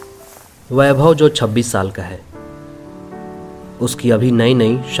वैभव जो 26 साल का है, उसकी अभी नई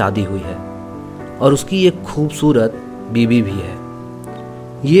नई शादी हुई है और उसकी एक खूबसूरत बीवी भी है।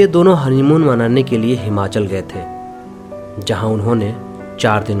 ये दोनों हनीमून मनाने के लिए हिमाचल गए थे, जहां उन्होंने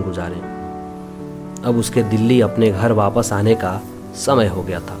 4 दिन गुजारे। अब उसके दिल्ली अपने घर वापस आने का समय हो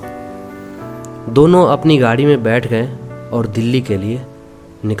गया था। दोनों अपनी गाड़ी में बैठ गए और दिल्ली के लिए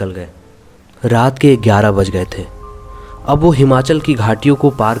निकल गए। रात के 11 बज गए थे। अब वो हिमाचल की घाटियों को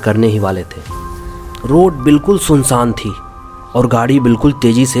पार करने ही वाले थे। रोड बिल्कुल सुनसान थी और गाड़ी बिल्कुल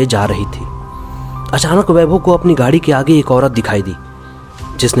तेजी से जा रही थी। अचानक वैभव को अपनी गाड़ी के आगे एक औरत दिखाई दी,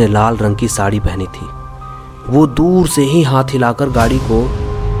 जिसने लाल रंग की साड़ी पहनी थी। वो दूर से ही हाथ हिलाकर गाड़ी को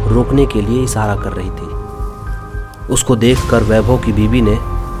रोकने के लिए इशारा कर रही थी। उसको देखकर वैभव की बीवी ने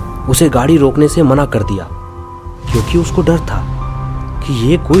उसे गाड़ी रोकने से मना कर दिया, क्योंकि उसको डर था कि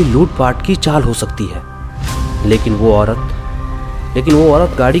ये कोई लूटपाट की चाल हो सकती है। लेकिन वो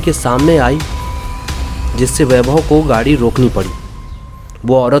औरत गाड़ी के सामने आई, जिससे वैभव को गाड़ी रोकनी पड़ी।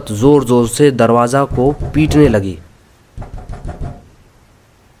 वो औरत जोर जोर से दरवाजा को पीटने लगी।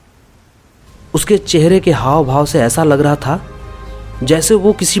 उसके चेहरे के हाव भाव से ऐसा लग रहा था जैसे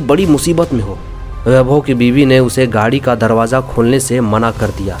वो किसी बड़ी मुसीबत में हो। वैभव की बीवी ने उसे गाड़ी का दरवाजा खोलने से मना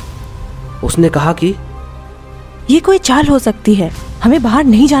कर दिया। उसने कहा कि ये कोई चाल हो सकती है, हमें बाहर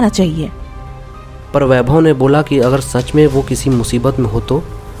नहीं जाना चाहिए। पर वैभव ने बोला कि अगर सच में वो किसी मुसीबत में हो तो,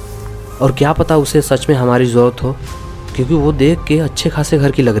 और क्या पता उसे सच में हमारी ज़रूरत हो, क्योंकि वो देख के अच्छे खासे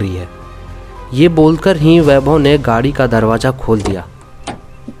घर की लग रही है। ये बोलकर ही वैभव ने गाड़ी का दरवाज़ा खोल दिया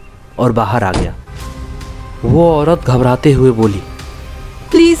और बाहर आ गया। वो औरत घबराते हुए बोली,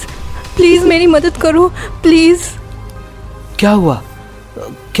 प्लीज़ प्लीज़ मेरी मदद करो, प्लीज़। क्या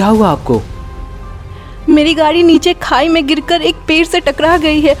हुआ आपको? मेरी गाड़ी नीचे खाई में गिरकर एक पेड़ से टकरा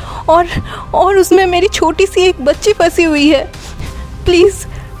गई है और उसमें मेरी छोटी सी एक बच्ची फंसी हुई है। प्लीज़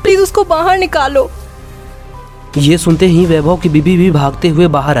उसको बाहर निकालो। ये सुनते ही वैभव की बीबी भी भागते हुए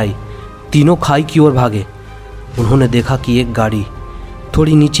बाहर आई। तीनों खाई की ओर भागे। उन्होंने देखा कि एक गाड़ी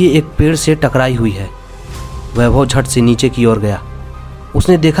थोड़ी नीचे एक पेड़ से टकराई हुई है। वैभव झट से नीचे की ओर गया।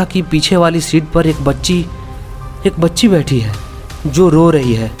 उसने देखा कि पीछे वाली सीट पर एक बच्ची बैठी है जो रो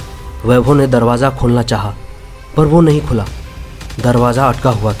रही है। वैभव ने दरवाज़ा खोलना चाहा, पर वो नहीं खुला। दरवाज़ा अटका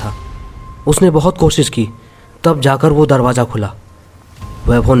हुआ था। उसने बहुत कोशिश की, तब जाकर वो दरवाज़ा खुला।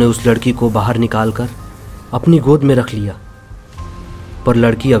 वैभव ने उस लड़की को बाहर निकालकर अपनी गोद में रख लिया, पर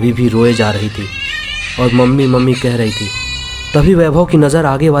लड़की अभी भी रोए जा रही थी और मम्मी मम्मी कह रही थी। तभी वैभव की नज़र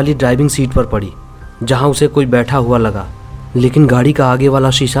आगे वाली ड्राइविंग सीट पर पड़ी, जहाँ उसे कोई बैठा हुआ लगा। लेकिन गाड़ी का आगे वाला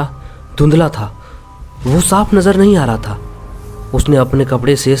शीशा धुंधला था, वो साफ नज़र नहीं आ रहा था। उसने अपने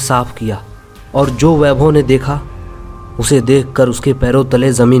कपड़े से साफ किया और जो वैभव ने देखा, उसे देखकर उसके पैरों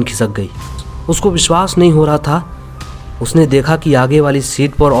तले ज़मीन खिसक गई। उसको विश्वास नहीं हो रहा था। उसने देखा कि आगे वाली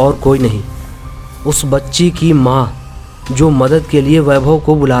सीट पर और कोई नहीं, उस बच्ची की माँ, जो मदद के लिए वैभव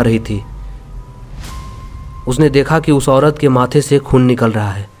को बुला रही थी। उसने देखा कि उस औरत के माथे से खून निकल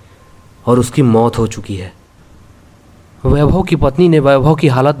रहा है और उसकी मौत हो चुकी है। वैभव की पत्नी ने वैभव की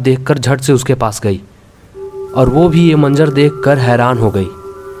हालत देखकर झट से उसके पास गई और वो भी ये मंजर देखकर हैरान हो गई।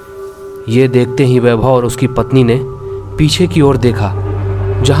 ये देखते ही वैभव और उसकी पत्नी ने पीछे की ओर देखा,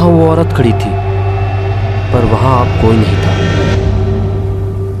 जहां वो औरत खड़ी थी, पर वहां अब कोई नहीं था।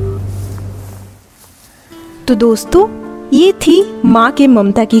 तो दोस्तों, ये थी माँ के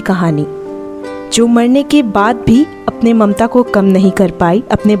ममता की कहानी, जो मरने के बाद भी अपने ममता को कम नहीं कर पाई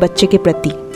अपने बच्चे के प्रति।